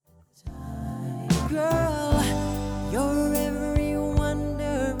Life. Girl, you're every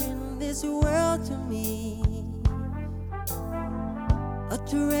wonder in this world to me. A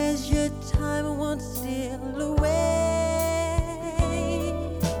treasured time won't steal away.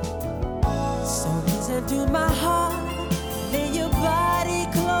 So listen to my heart, lay your body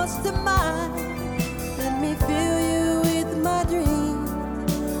close to mine. Let me fill you with my dreams.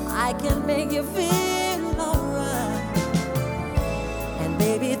 I can make you feel alright. And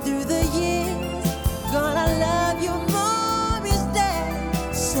baby, through the years, gonna love you more each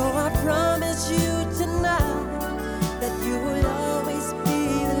day. So I promise you tonight that you will always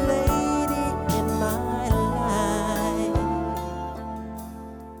be the lady in my life.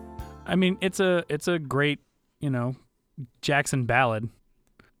 I mean, it's a great, Jackson ballad.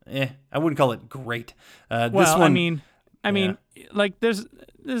 I wouldn't call it great. This Well, one, I mean, like there's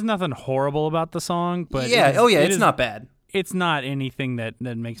nothing horrible about the song, but it's not bad. It's not anything that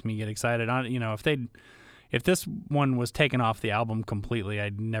makes me get excited. If this one was taken off the album completely, I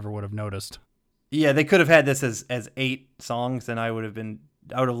never would have noticed. Yeah, they could have had this as 8 songs, and I would have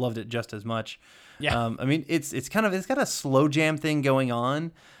loved it just as much. Yeah. I mean, it's got a slow jam thing going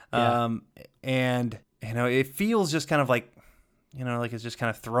on, and it feels just kind of like, like it's just kind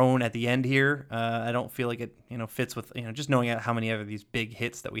of thrown at the end here. I don't feel like it, fits with, just knowing how many of these big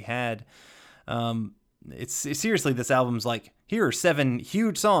hits that we had. It's seriously, this album's like, here are 7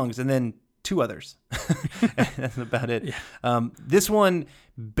 huge songs and then 2 others. That's about it. Yeah. This one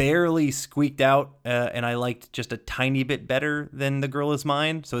barely squeaked out, and I liked just a tiny bit better than The Girl Is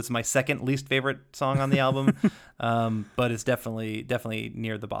Mine. So it's my second least favorite song on the album. But it's definitely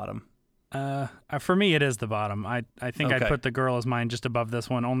near the bottom. For me, it is the bottom. I think Okay. I'd put The Girl Is Mine just above this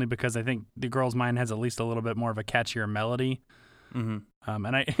one, only because I think The Girl Is Mine has at least a little bit more of a catchier melody. Mm-hmm.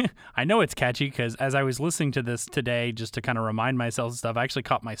 And I know it's catchy because as I was listening to this today, just to kind of remind myself of stuff, I actually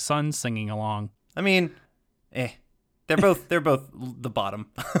caught my son singing along. I mean, they're both the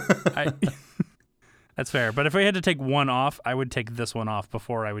bottom. That's fair. But if I had to take one off, I would take this one off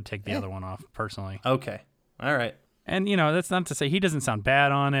before I would take the other one off, personally. Okay, all right. And that's not to say he doesn't sound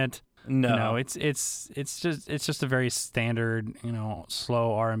bad on it. No, it's just a very standard,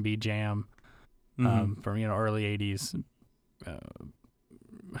 slow R&B jam from early 80s.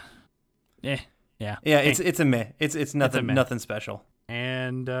 Yeah. Yeah, it's a meh. It's nothing meh. nothing special.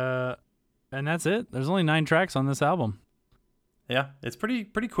 And that's it. There's only 9 tracks on this album. Yeah, it's pretty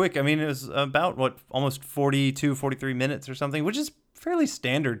quick. I mean, it was about almost 42, 43 minutes or something, which is fairly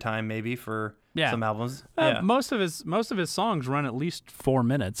standard time maybe for some albums. Most of his songs run at least 4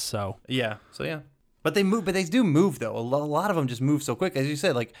 minutes, so. Yeah. But they do move though. A lot of them just move so quick, as you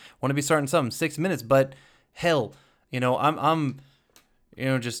said. Like, want to be starting something 6 minutes, but hell, I'm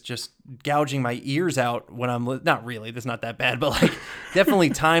just gouging my ears out when I'm not really. That's not that bad, but like definitely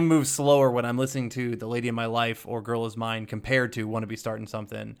time moves slower when I'm listening to The Lady in My Life or Girl Is Mine compared to Want to Be Starting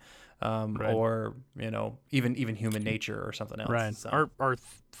Something, Right. or even Human Nature or something else. Right. So. Or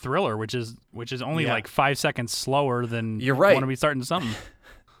Thriller, which is only like 5 seconds slower than You're right. Want to Be Starting Something.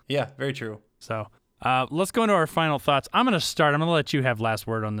 Yeah, very true. So, Let's go into our final thoughts. I'm going to start. I'm going to let you have last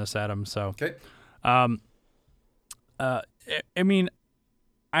word on this, Adam. So, Okay. I mean,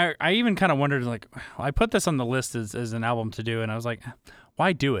 I even kind of wondered, like, I put this on the list as an album to do, and I was like,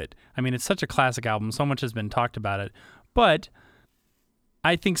 why do it? I mean, it's such a classic album. So much has been talked about it. But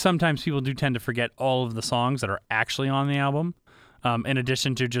I think sometimes people do tend to forget all of the songs that are actually on the album, in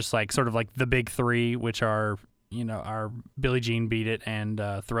addition to just, like, sort of like the big three, which are, you know, are Billie Jean, Beat It, and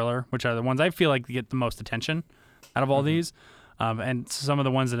Thriller, which are the ones I feel like get the most attention out of all these. And some of the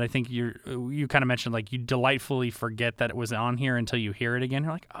ones that I think you kind of mentioned, like, you delightfully forget that it was on here until you hear it again.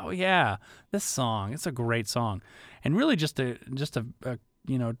 You're like, oh yeah, this song, it's a great song, and really just a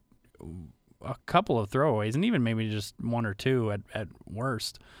you know, a couple of throwaways, and even maybe just one or two at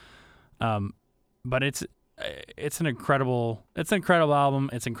worst. But it's an incredible album.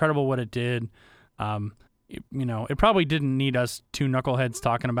 It's incredible what it did. You know, it probably didn't need us two knuckleheads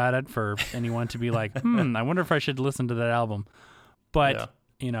talking about it for anyone to be like, I wonder if I should listen to that album. But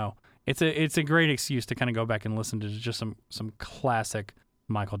you know, it's a great excuse to kind of go back and listen to just some classic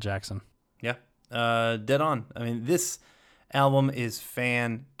Michael Jackson. Yeah, dead on. I mean, this album is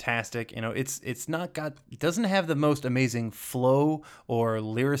fantastic. You know, it doesn't have the most amazing flow or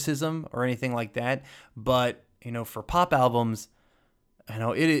lyricism or anything like that, but you know, for pop albums, I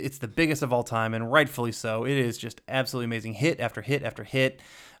know it's the biggest of all time, and rightfully so. It is just absolutely amazing, hit after hit after hit.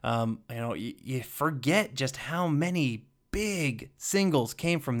 You know, you forget just how many big singles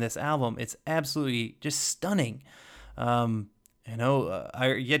came from this album. It's absolutely just stunning. You know,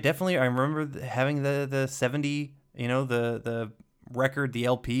 definitely. I remember having the 70, you know, the record, the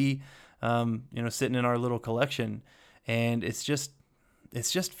LP, you know, sitting in our little collection, and it's just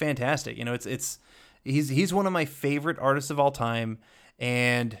fantastic. You know, he's one of my favorite artists of all time.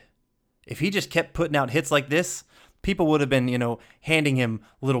 And if he just kept putting out hits like this, people would have been, you know, handing him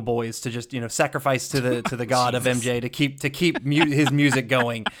little boys to just, you know, sacrifice to the god of MJ to keep his music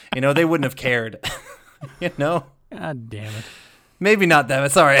going. You know, they wouldn't have cared. You know? God damn it. Maybe not them.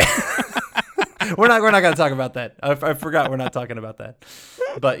 Sorry. We're not going to talk about that. I forgot we're not talking about that.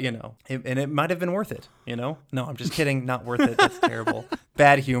 But, you know, it might have been worth it, you know? No, I'm just kidding. Not worth it. That's terrible.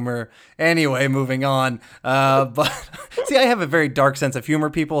 Bad humor. Anyway, moving on. But see, I have a very dark sense of humor,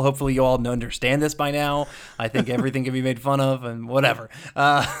 people. Hopefully you all understand this by now. I think everything can be made fun of and whatever.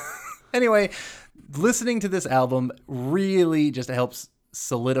 Anyway, listening to this album really just helps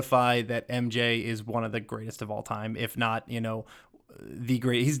solidify that MJ is one of the greatest of all time, if not, you know,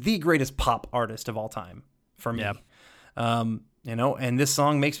 he's the greatest pop artist of all time for me. Yeah. You know, and this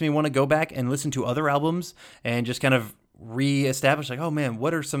song makes me want to go back and listen to other albums and just kind of reestablish, like, oh man,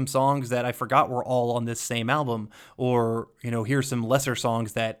 what are some songs that I forgot were all on this same album? Or, you know, here's some lesser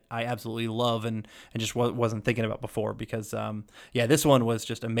songs that I absolutely love and just wasn't thinking about before, because yeah, this one was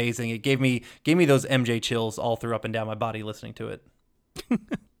just amazing. It gave me those MJ chills all through up and down my body listening to it.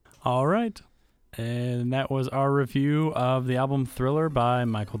 All right. And that was our review of the album Thriller by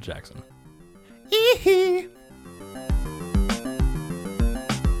Michael Jackson.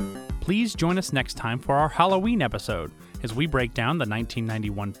 Please join us next time for our Halloween episode as we break down the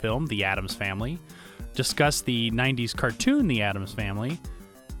 1991 film The Addams Family, discuss the 90s cartoon The Addams Family,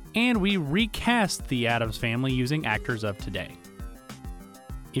 and we recast The Addams Family using actors of today.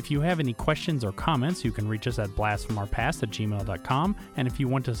 If you have any questions or comments, you can reach us at blastfromourpast@gmail.com. And if you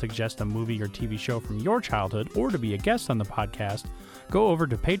want to suggest a movie or TV show from your childhood or to be a guest on the podcast, go over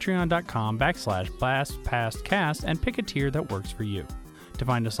to patreon.com/blastpastcast and pick a tier that works for you. To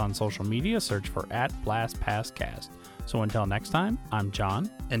find us on social media, search for @blastpastcast. So until next time, I'm John.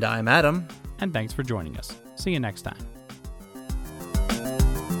 And I'm Adam. And thanks for joining us. See you next time.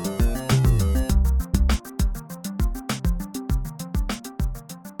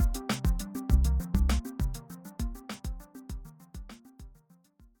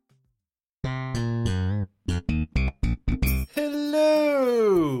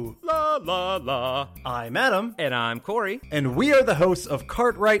 Hello! La la la. I'm Adam. And I'm Corey. And we are the hosts of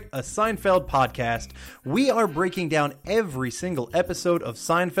Cartwright, a Seinfeld podcast. We are breaking down every single episode of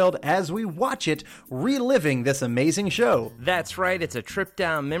Seinfeld as we watch it, reliving this amazing show. That's right, it's a trip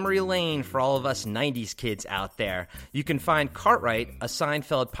down memory lane for all of us 90s kids out there. You can find Cartwright, a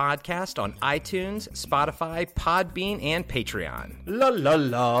Seinfeld podcast on iTunes, Spotify, Podbean, and Patreon. La la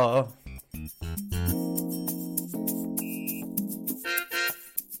la.